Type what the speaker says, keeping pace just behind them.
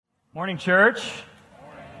Morning, church.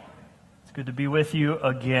 It's good to be with you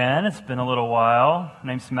again. It's been a little while.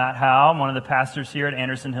 My name's Matt Howe. I'm one of the pastors here at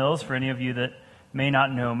Anderson Hills. For any of you that may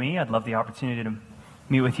not know me, I'd love the opportunity to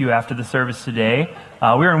meet with you after the service today.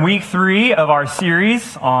 We're in week 3 of our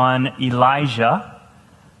series on Elijah,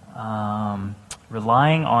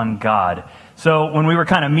 relying on God. So when we were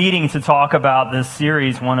kind of meeting to talk about this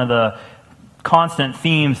series, one of the constant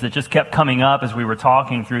themes that just kept coming up as we were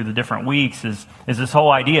talking through the different weeks is this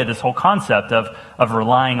whole idea, this whole concept of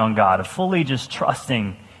relying on God, of fully just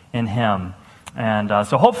trusting in Him. And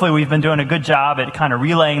so hopefully we've been doing a good job at kind of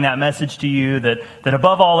relaying that message to you that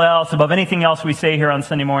above all else, above anything else we say here on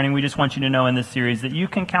Sunday morning, we just want you to know in this series that you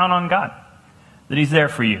can count on God, that He's there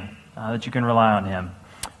for you, that you can rely on Him.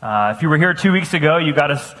 If you were here 2 weeks ago, I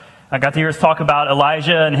got to hear us talk about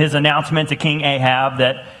Elijah and his announcement to King Ahab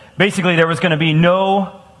that basically there was going to be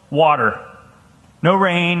no water, no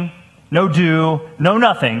rain, no dew, no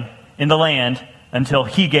nothing in the land until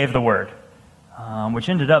he gave the word, which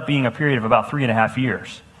ended up being a period of about 3.5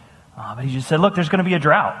 years. But he just said, look, there's going to be a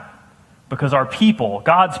drought because our people,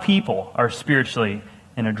 God's people, are spiritually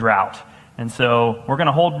in a drought. And so we're going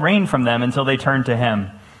to hold rain from them until they turn to Him.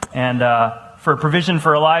 And for provision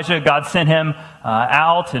for Elijah, God sent him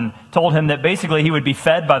out and told him that basically he would be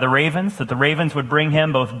fed by the ravens, that the ravens would bring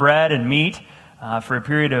him both bread and meat for a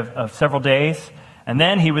period of several days. And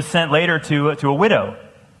then he was sent later to a widow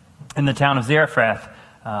in the town of Zarephath,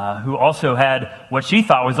 who also had what she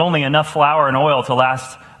thought was only enough flour and oil to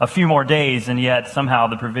last a few more days, and yet somehow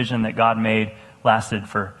the provision that God made lasted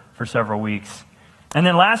for several weeks. And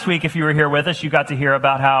then last week, if you were here with us, you got to hear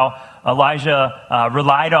about how Elijah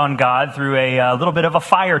relied on God through a little bit of a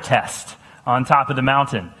fire test on top of the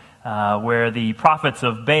mountain, where the prophets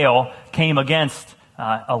of Baal came against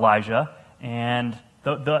Elijah, and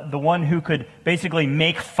the one who could basically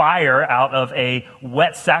make fire out of a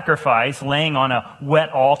wet sacrifice laying on a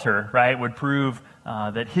wet altar, right, would prove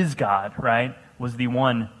that his God, right, was the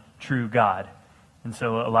one true God. And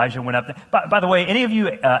so Elijah went up there. By the way, any of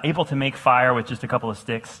you able to make fire with just a couple of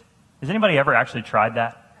sticks? Has anybody ever actually tried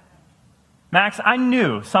that? Max, I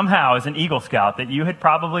knew somehow as an Eagle Scout that you had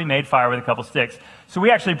probably made fire with a couple sticks. So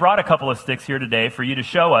we actually brought a couple of sticks here today for you to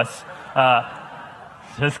show us.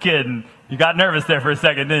 Just kidding. You got nervous there for a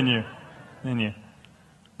second, didn't you?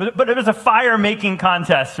 But it was a fire-making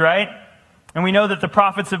contest, right? And we know that the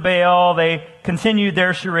prophets of Baal, they continued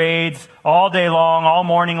their charades all day long, all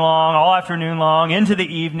morning long, all afternoon long, into the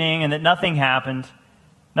evening, and that nothing happened.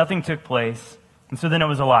 Nothing took place. And so then it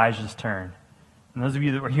was Elijah's turn. And those of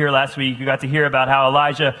you that were here last week, you got to hear about how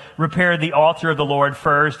Elijah repaired the altar of the Lord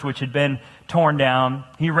first, which had been torn down.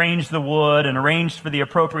 He arranged the wood and arranged for the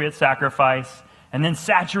appropriate sacrifice, and then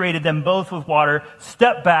saturated them both with water,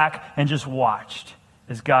 stepped back, and just watched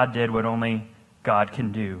as God did what only God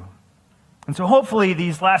can do. And so hopefully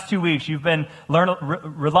these last 2 weeks you've been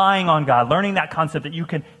relying on God, learning that concept that you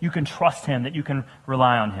can trust Him, that you can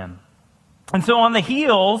rely on Him. And so on the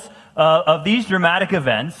heels of these dramatic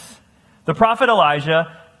events, the prophet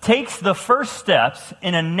Elijah takes the first steps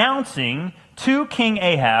in announcing to King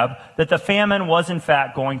Ahab that the famine was in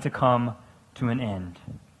fact going to come to an end.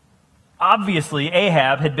 Obviously,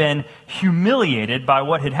 Ahab had been humiliated by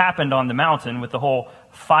what had happened on the mountain with the whole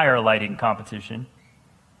fire lighting competition.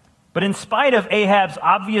 But in spite of Ahab's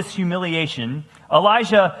obvious humiliation,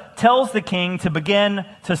 Elijah tells the king to begin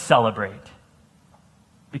to celebrate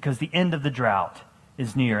because the end of the drought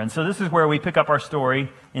is near. And so this is where we pick up our story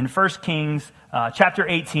in 1 Kings chapter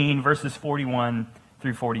 18, verses 41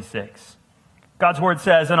 through 46. God's word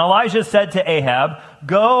says, "And Elijah said to Ahab,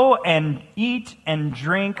 'Go and eat and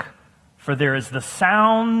drink, for there is the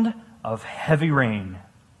sound of heavy rain.'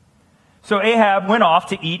 So Ahab went off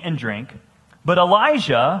to eat and drink, but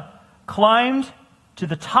Elijah climbed to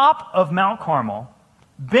the top of Mount Carmel,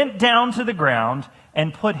 bent down to the ground,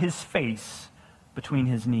 and put his face between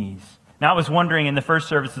his knees." Now, I was wondering in the first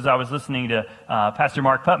service as I was listening to Pastor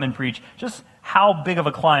Mark Putman preach just how big of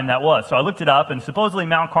a climb that was. So I looked it up, and supposedly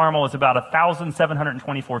Mount Carmel is about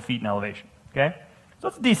 1,724 feet in elevation. Okay? So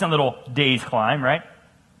it's a decent little day's climb, right?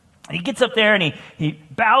 And he gets up there and he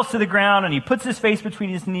bows to the ground and he puts his face between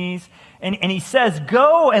his knees and he says,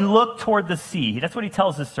 "Go and look toward the sea." That's what he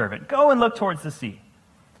tells his servant. Go and look towards the sea.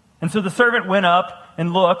 And so the servant went up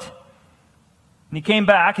and looked, and he came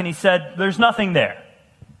back and he said, "There's nothing there."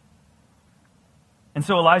 And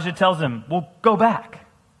so Elijah tells him, "Well, go back.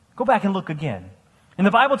 Go back and look again." And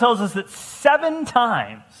the Bible tells us that 7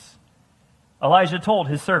 times Elijah told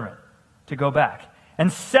his servant to go back.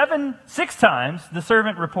 And 6 times the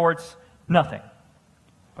servant reports nothing.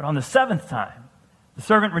 But on the 7th time, the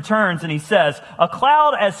servant returns and he says, "A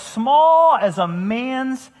cloud as small as a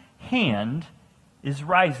man's hand is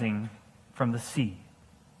rising from the sea.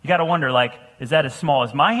 You got to wonder, like, is that as small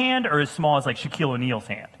as my hand or as small as like Shaquille O'Neal's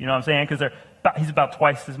hand? You know what I'm saying? Because he's about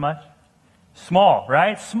twice as much. Small,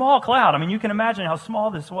 right? Small cloud. I mean, you can imagine how small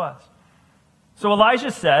this was. So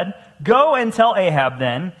Elijah said, "Go and tell Ahab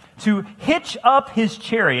then to hitch up his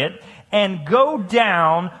chariot and go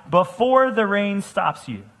down before the rain stops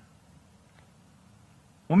you."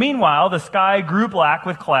 Well, meanwhile, the sky grew black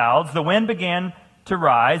with clouds. The wind began to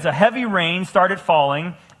rise. A heavy rain started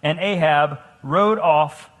falling, and Ahab rode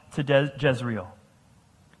off to Jezreel.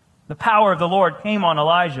 The power of the Lord came on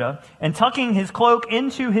Elijah, and tucking his cloak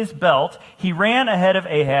into his belt, he ran ahead of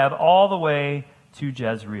Ahab all the way to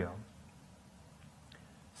Jezreel.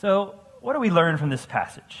 So, what do we learn from this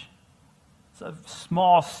passage? It's a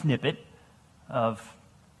small snippet of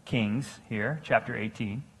Kings here, chapter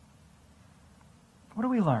 18. What do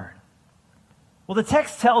we learn? Well, the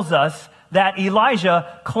text tells us that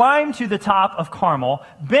Elijah climbed to the top of Carmel,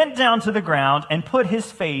 bent down to the ground, and put his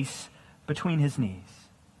face between his knees.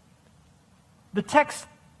 The text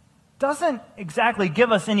doesn't exactly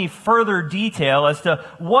give us any further detail as to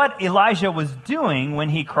what Elijah was doing when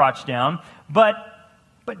he crouched down, but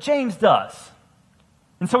James does.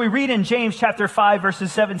 And so we read in James chapter 5,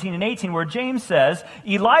 verses 17 and 18, where James says,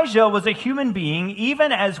 "Elijah was a human being,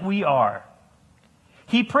 even as we are.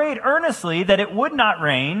 He prayed earnestly that it would not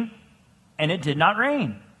rain, and it did not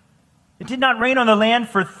rain. It did not rain on the land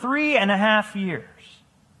for 3.5 years.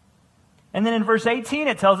 And then in verse 18,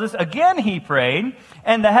 it tells us, again he prayed,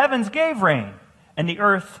 and the heavens gave rain, and the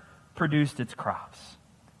earth produced its crops."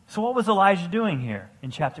 So what was Elijah doing here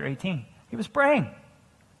in chapter 18? He was praying.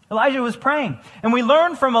 Elijah was praying. And we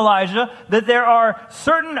learn from Elijah that there are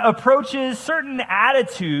certain approaches, certain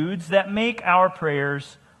attitudes that make our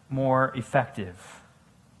prayers more effective.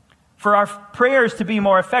 For our prayers to be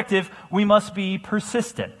more effective, we must be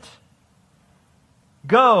persistent.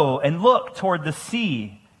 "Go and look toward the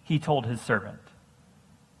sea," he told his servant.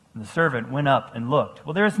 And the servant went up and looked.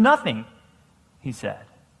 "Well, there is nothing," he said.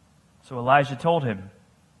 So Elijah told him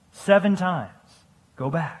 7 times, "Go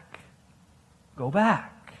back, go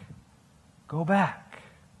back, go back."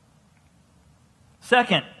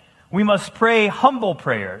 Second, we must pray humble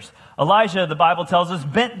prayers. Elijah, the Bible tells us,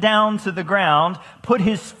 bent down to the ground, put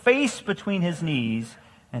his face between his knees,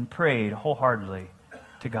 and prayed wholeheartedly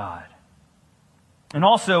to God. And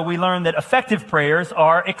also, we learn that effective prayers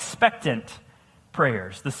are expectant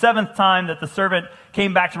prayers. The 7th time that the servant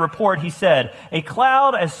came back to report, he said, "A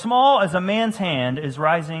cloud as small as a man's hand is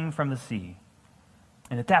rising from the sea."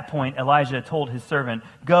 And at that point, Elijah told his servant,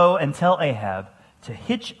 "Go and tell Ahab to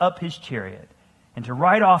hitch up his chariot and to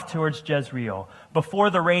ride off towards Jezreel before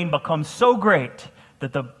the rain becomes so great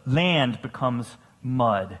that the land becomes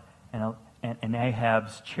mud and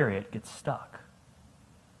Ahab's chariot gets stuck."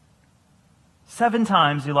 7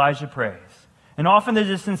 times Elijah prays. And off in the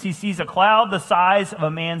distance he sees a cloud the size of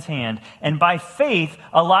a man's hand. And by faith,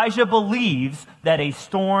 Elijah believes that a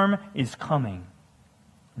storm is coming.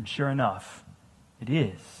 And sure enough, it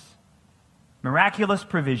is. Miraculous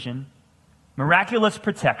provision, miraculous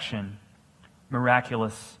protection,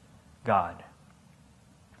 miraculous God.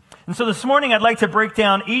 And so this morning I'd like to break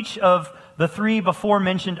down each of the 3 before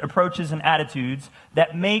mentioned approaches and attitudes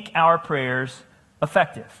that make our prayers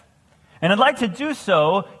effective. And I'd like to do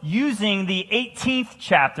so using the 18th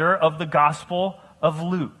chapter of the Gospel of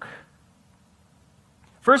Luke.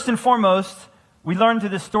 First and foremost, we learn through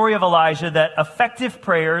the story of Elijah that effective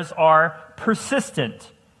prayers are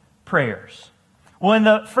persistent prayers. Well, in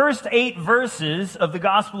the first 8 verses of the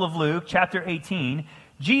Gospel of Luke, chapter 18,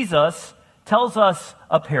 Jesus tells us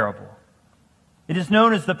a parable. It is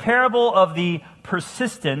known as the parable of the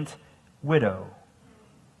persistent widow.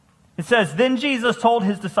 It says, "Then Jesus told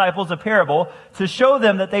his disciples a parable to show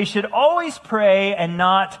them that they should always pray and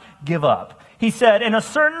not give up. He said, 'In a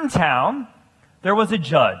certain town there was a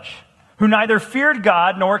judge who neither feared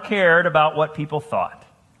God nor cared about what people thought.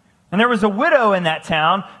 And there was a widow in that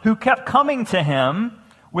town who kept coming to him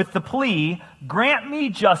with the plea, "Grant me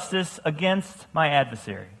justice against my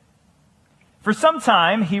adversary." For some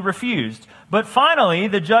time he refused, but finally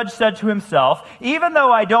the judge said to himself, "Even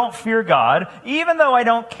though I don't fear God, even though I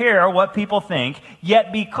don't care what people think,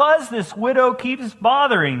 yet because this widow keeps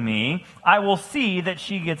bothering me, I will see that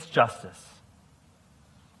she gets justice,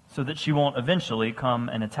 so that she won't eventually come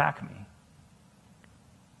and attack me."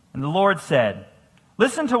 And the Lord said,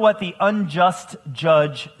 "Listen to what the unjust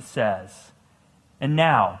judge says. And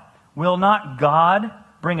now, will not God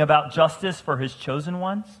bring about justice for his chosen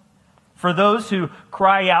ones? For those who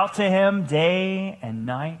cry out to him day and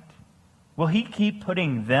night? Will he keep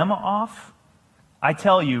putting them off? I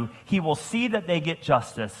tell you, he will see that they get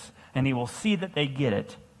justice, and he will see that they get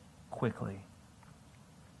it quickly.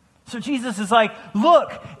 So Jesus is like,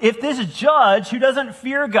 look, if this judge who doesn't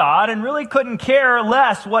fear God and really couldn't care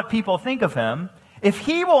less what people think of him, if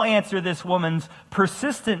he will answer this woman's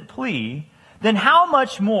persistent plea, then how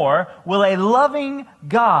much more will a loving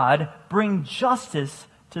God bring justice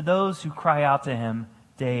to those who cry out to him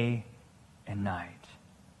day and night?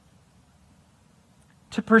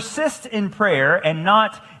 To persist in prayer and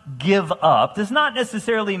not give up does not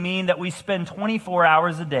necessarily mean that we spend 24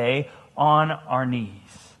 hours a day on our knees.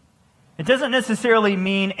 It doesn't necessarily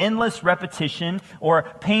mean endless repetition or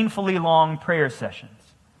painfully long prayer sessions.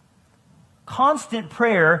 Constant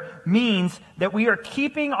prayer means that we are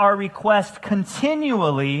keeping our request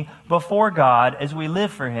continually before God as we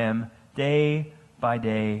live for him day by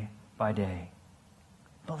day by day,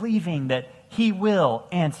 believing that he will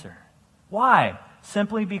answer. Why?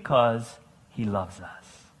 Simply because he loves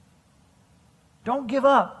us. Don't give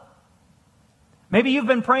up. Maybe you've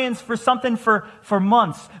been praying for something for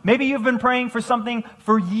months. Maybe you've been praying for something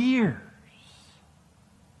for years.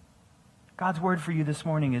 God's word for you this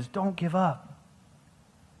morning is don't give up.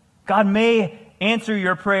 God may answer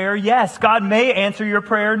your prayer, yes. God may answer your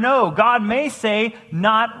prayer, no. God may say,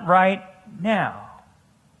 not right now.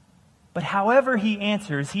 But however he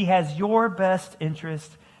answers, he has your best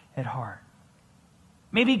interest at heart.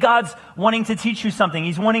 Maybe God's wanting to teach you something.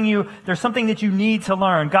 He's wanting you, there's something that you need to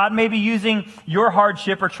learn. God may be using your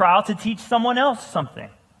hardship or trial to teach someone else something,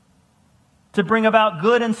 to bring about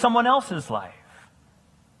good in someone else's life.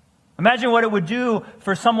 Imagine what it would do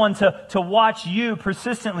for someone to watch you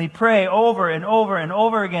persistently pray over and over and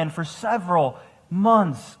over again for several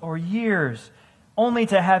months or years, only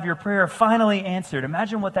to have your prayer finally answered.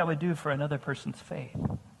 Imagine what that would do for another person's faith.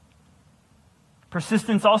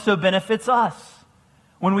 Persistence also benefits us.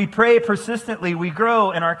 When we pray persistently, we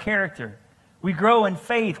grow in our character. We grow in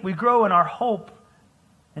faith. We grow in our hope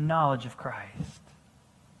and knowledge of Christ.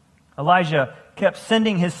 Elijah kept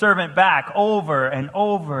sending his servant back over and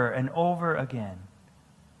over and over again.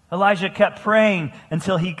 Elijah kept praying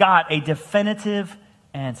until he got a definitive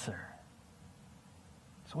answer.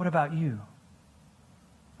 So what about you?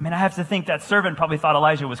 I mean, I have to think that servant probably thought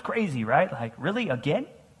Elijah was crazy, right? Like, really? Again?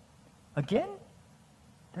 Again?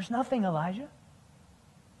 There's nothing, Elijah.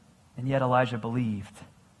 And yet Elijah believed,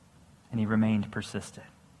 and he remained persistent.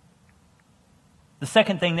 The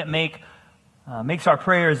second thing that makes our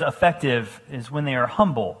prayers effective is when they are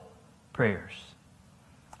humble prayers.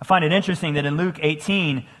 I find it interesting that in Luke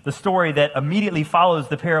 18, the story that immediately follows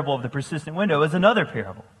the parable of the persistent widow is another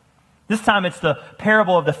parable. This time it's the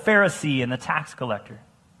parable of the Pharisee and the tax collector.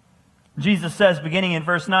 Jesus says, beginning in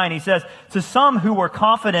verse 9, he says, "To some who were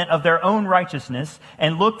confident of their own righteousness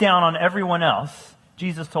and looked down on everyone else,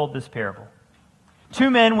 Jesus told this parable. 2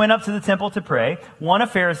 men went up to the temple to pray, one a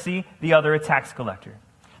Pharisee, the other a tax collector.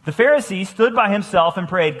 The Pharisee stood by himself and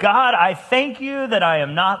prayed, 'God, I thank you that I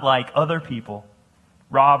am not like other people,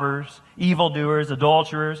 robbers, evildoers,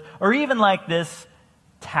 adulterers, or even like this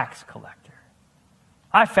tax collector.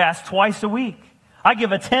 I fast twice a week. I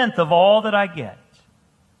give 1/10 of all that I get.'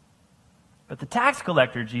 But the tax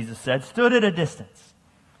collector," Jesus said, "stood at a distance.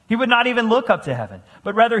 He would not even look up to heaven,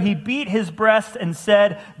 but rather he beat his breast and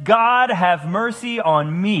said, 'God, have mercy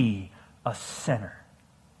on me, a sinner.'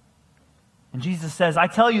 And Jesus says, 'I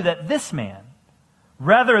tell you that this man,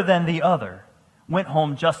 rather than the other, went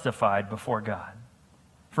home justified before God.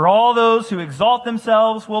 For all those who exalt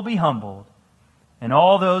themselves will be humbled, and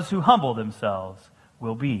all those who humble themselves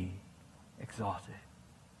will be exalted."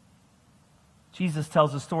 Jesus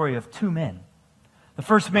tells the story of 2 men. The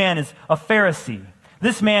first man is a Pharisee.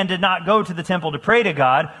 This man did not go to the temple to pray to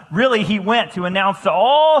God. Really, he went to announce to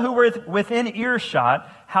all who were within earshot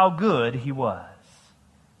how good he was.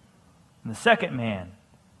 And the second man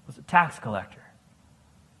was a tax collector.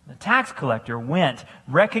 The tax collector went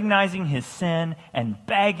recognizing his sin and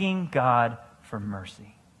begging God for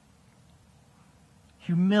mercy.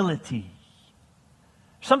 Humility.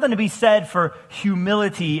 There's something to be said for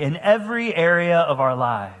humility in every area of our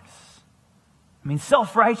lives. I mean,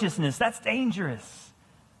 self-righteousness, that's dangerous.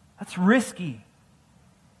 That's risky.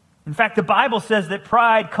 In fact, the Bible says that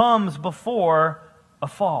pride comes before a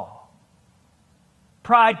fall.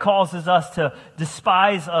 Pride causes us to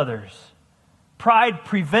despise others. Pride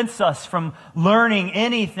prevents us from learning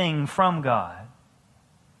anything from God.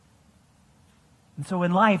 And so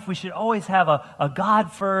in life, we should always have a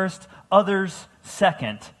God first, others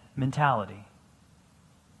second mentality.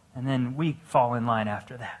 And then we fall in line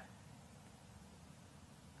after that.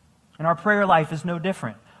 And our prayer life is no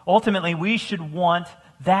different. Ultimately, we should want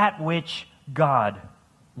that which God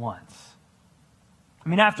wants. I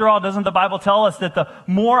mean, after all, doesn't the Bible tell us that the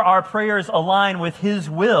more our prayers align with His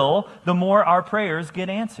will, the more our prayers get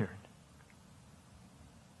answered?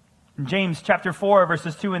 In James chapter 4,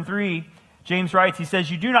 verses 2 and 3, James writes, he says,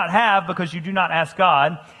 "You do not have because you do not ask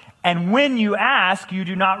God, and when you ask, you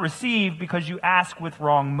do not receive because you ask with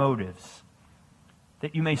wrong motives,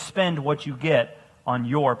 that you may spend what you get on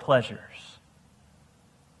your pleasures."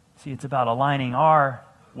 See, it's about aligning our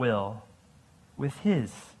will with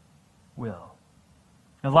His will.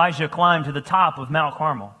 Elijah climbed to the top of Mount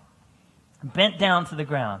Carmel, bent down to the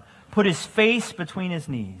ground, put his face between his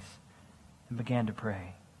knees, and began to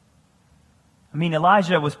pray. I mean,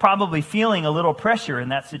 Elijah was probably feeling a little pressure in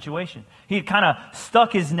that situation. He had kind of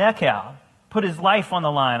stuck his neck out, put his life on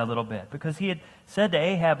the line a little bit, because he had said to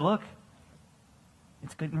Ahab, "Look,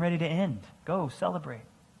 it's getting ready to end. Go, celebrate."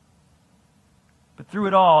 But through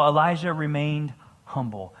it all, Elijah remained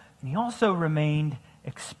humble, and he also remained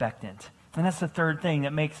expectant. And that's the third thing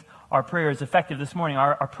that makes our prayers effective this morning.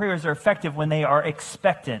 Our prayers are effective when they are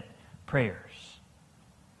expectant prayers.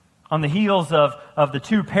 On the heels of the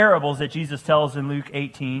two parables that Jesus tells in Luke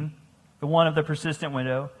 18, the one of the persistent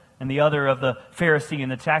widow and the other of the Pharisee and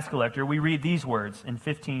the tax collector, we read these words in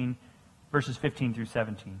verses 15 through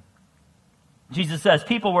 17. Jesus says,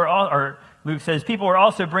 Luke says, people were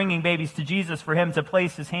also bringing babies to Jesus for him to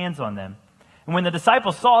place his hands on them. And when the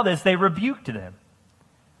disciples saw this, they rebuked them.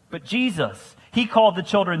 But Jesus, he called the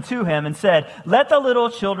children to him and said, "Let the little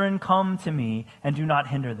children come to me and do not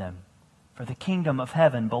hinder them, for the kingdom of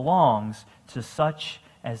heaven belongs to such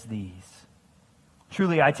as these.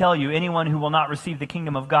 Truly, I tell you, anyone who will not receive the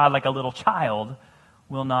kingdom of God like a little child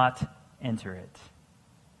will not enter it."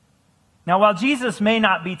 Now, while Jesus may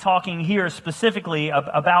not be talking here specifically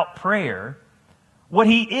about prayer, what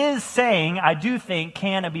he is saying, I do think,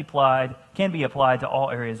 can be applied to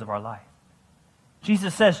all areas of our life.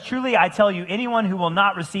 Jesus says, "Truly, I tell you, anyone who will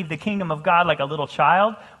not receive the kingdom of God like a little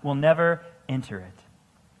child will never enter it."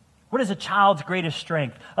 What is a child's greatest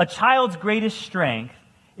strength? A child's greatest strength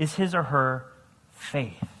is his or her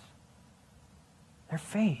faith. Their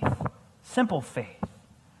faith. Simple faith.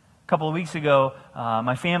 A couple of weeks ago,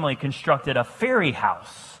 my family constructed a fairy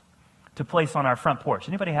house to place on our front porch.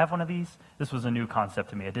 Anybody have one of these? This was a new concept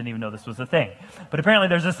to me. I didn't even know this was a thing. But apparently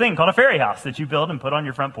there's this thing called a fairy house that you build and put on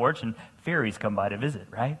your front porch, and fairies come by to visit,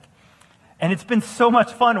 right? And it's been so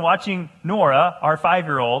much fun watching Nora, our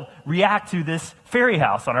 5-year-old, react to this fairy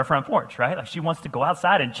house on our front porch, right? Like she wants to go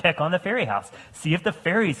outside and check on the fairy house, see if the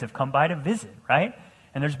fairies have come by to visit, right?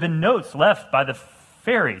 And there's been notes left by the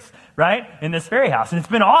fairies, right, in this fairy house. And it's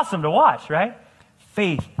been awesome to watch, right?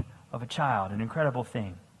 Faith of a child, an incredible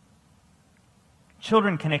thing.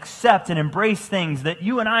 Children can accept and embrace things that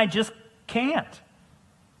you and I just can't.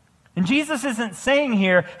 And Jesus isn't saying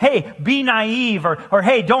here, hey, be naive, or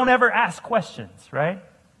hey, don't ever ask questions, right?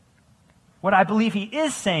 What I believe he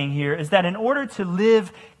is saying here is that in order to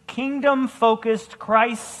live kingdom-focused,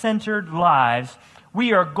 Christ-centered lives,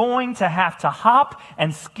 we are going to have to hop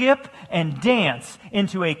and skip and dance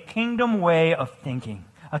into a kingdom way of thinking,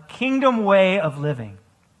 a kingdom way of living.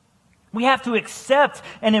 We have to accept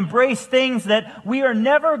and embrace things that we are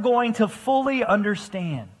never going to fully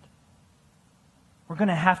understand. We're going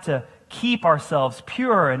to have to keep ourselves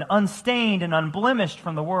pure and unstained and unblemished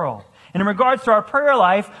from the world. And in regards to our prayer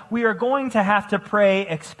life, we are going to have to pray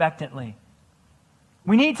expectantly.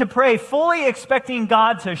 We need to pray fully expecting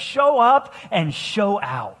God to show up and show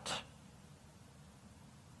out.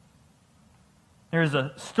 There's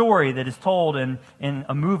a story that is told in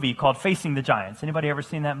a movie called Facing the Giants. Anybody ever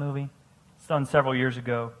seen that movie? It's done several years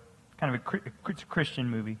ago. Kind of a Christian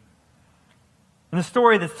movie. And the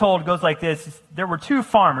story that's told goes like this. There were two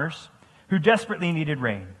farmers who desperately needed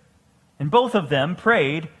rain. And both of them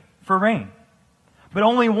prayed for rain. But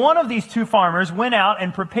only one of these two farmers went out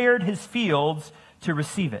and prepared his fields to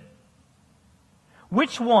receive it.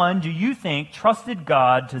 Which one do you think trusted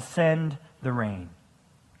God to send the rain?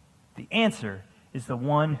 The answer is the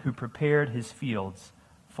one who prepared his fields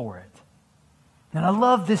for it. And I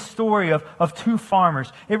love this story of two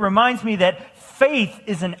farmers. It reminds me that faith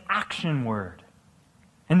is an action word,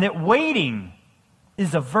 and that waiting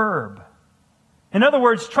is a verb. In other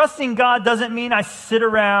words, trusting God doesn't mean I sit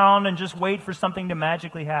around and just wait for something to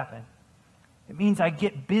magically happen. It means I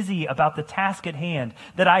get busy about the task at hand,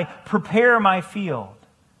 that I prepare my field,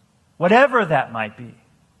 whatever that might be,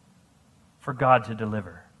 for God to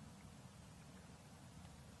deliver.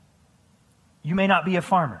 You may not be a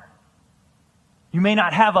farmer. You may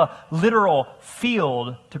not have a literal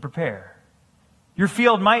field to prepare. Your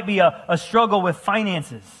field might be a struggle with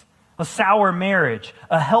finances, a sour marriage,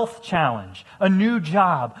 a health challenge, a new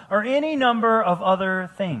job, or any number of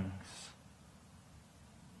other things.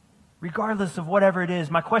 regardless of whatever it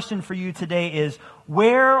is, my question for you today is,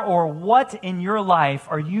 where or what in your life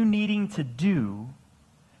are you needing to do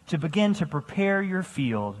to begin to prepare your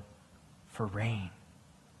field for rain?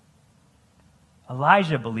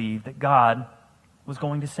 Elijah believed that God was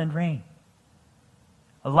going to send rain.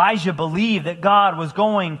 Elijah believed that God was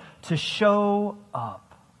going to show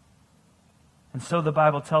up. And so the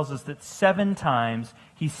Bible tells us that 7 times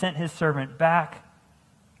he sent his servant back,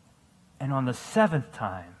 and on the 7th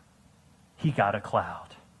time, he got a cloud.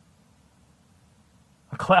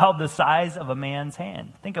 A cloud the size of a man's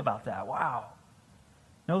hand. Think about that. Wow.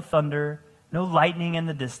 No thunder, no lightning in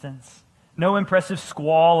the distance, no impressive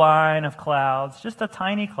squall line of clouds, just a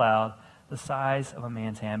tiny cloud the size of a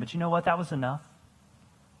man's hand. But you know what? That was enough.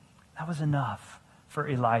 That was enough for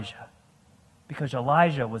Elijah, because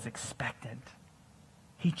Elijah was expectant.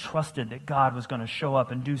 He trusted that God was going to show up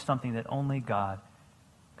and do something that only God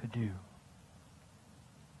could do.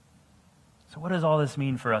 So what does all this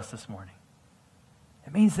mean for us this morning?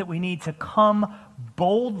 It means that we need to come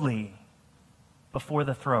boldly before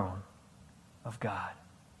the throne of God.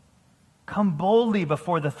 Come boldly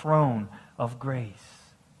before the throne of grace,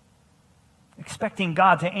 expecting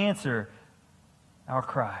God to answer our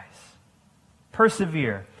cries.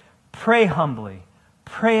 Persevere, pray humbly,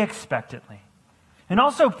 pray expectantly, and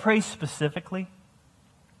also pray specifically.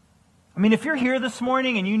 I mean, if you're here this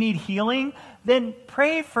morning and you need healing, then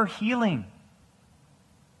pray for healing.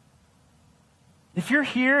 If you're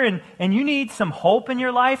here and you need some hope in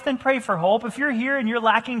your life, then pray for hope. If you're here and you're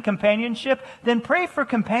lacking companionship, then pray for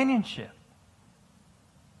companionship.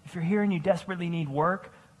 If you're here and you desperately need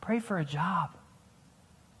work, pray for a job.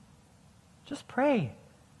 Just pray.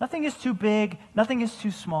 Nothing is too big, nothing is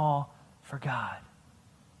too small for God.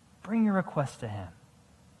 Bring your request to Him.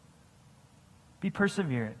 Be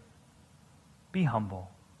perseverant, be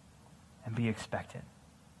humble, and be expectant.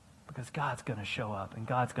 Because God's going to show up and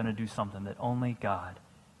God's going to do something that only God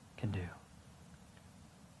can do. I'm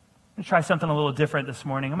going to try something a little different this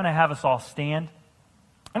morning. I'm going to have us all stand.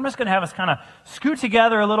 I'm just going to have us kind of scoot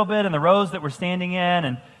together a little bit in the rows that we're standing in.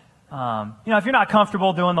 And, if you're not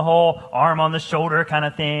comfortable doing the whole arm on the shoulder kind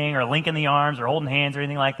of thing or linking the arms or holding hands or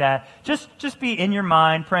anything like that, just be in your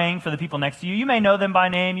mind praying for the people next to you. You may know them by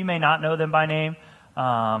name. You may not know them by name.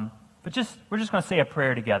 But we're just going to say a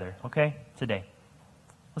prayer together, okay, today.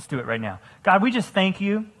 Let's do it right now. God, we just thank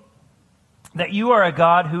you that you are a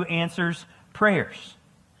God who answers prayers.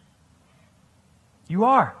 You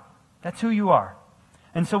are. That's who you are.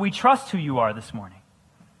 And so we trust who you are this morning.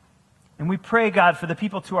 And we pray, God, for the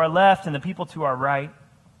people to our left and the people to our right.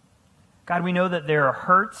 God, we know that there are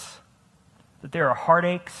hurts, that there are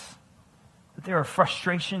heartaches, that there are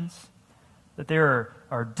frustrations, that there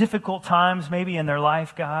are difficult times maybe in their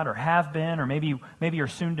life, God, or have been, or maybe are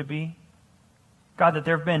soon to be. God, that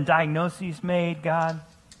there have been diagnoses made, God,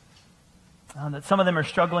 that some of them are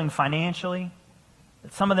struggling financially,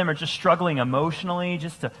 that some of them are just struggling emotionally,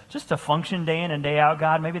 just to function day in and day out,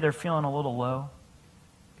 God. Maybe they're feeling a little low.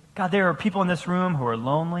 God, there are people in this room who are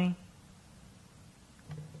lonely.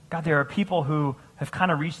 God, there are people who have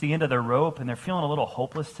kind of reached the end of their rope and they're feeling a little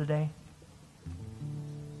hopeless today.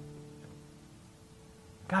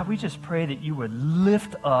 God, we just pray that you would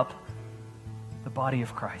lift up the body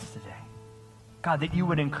of Christ today. God, that you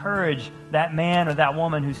would encourage that man or that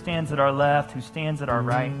woman who stands at our left, who stands at our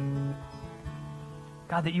right.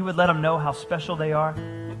 God, that you would let them know how special they are.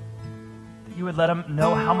 That you would let them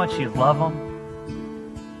know how much you love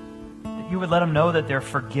them. That you would let them know that they're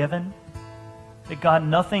forgiven. That, God,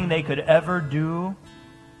 nothing they could ever do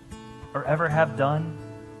or ever have done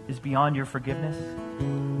is beyond your forgiveness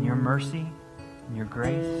and your mercy and your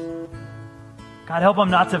grace. God, help them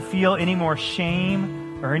not to feel any more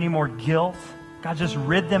shame or any more guilt. God, just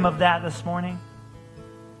rid them of that this morning.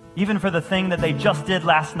 Even for the thing that they just did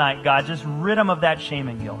last night, God, just rid them of that shame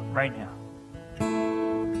and guilt right now.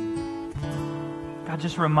 God,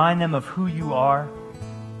 just remind them of who you are.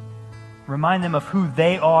 Remind them of who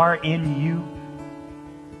they are in you.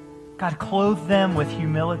 God, clothe them with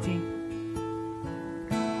humility.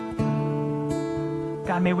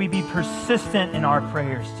 God, may we be persistent in our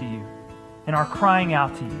prayers to you, in our crying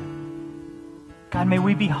out to you. God, may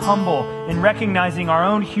we be humble in recognizing our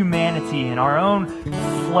own humanity and our own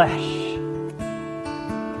flesh.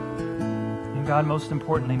 And God, most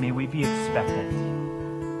importantly, may we be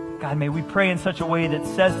expectant. God, may we pray in such a way that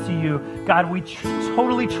says to you, God, we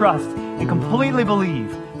totally trust and completely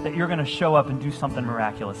believe that you're going to show up and do something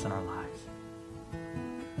miraculous in our lives.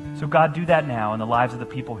 So God, do that now in the lives of the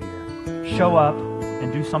people here. Show up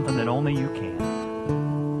and do something that only you can,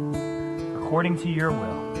 according to your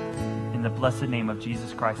will. In the blessed name of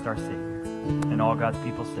Jesus Christ, our Savior. And all God's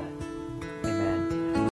people said.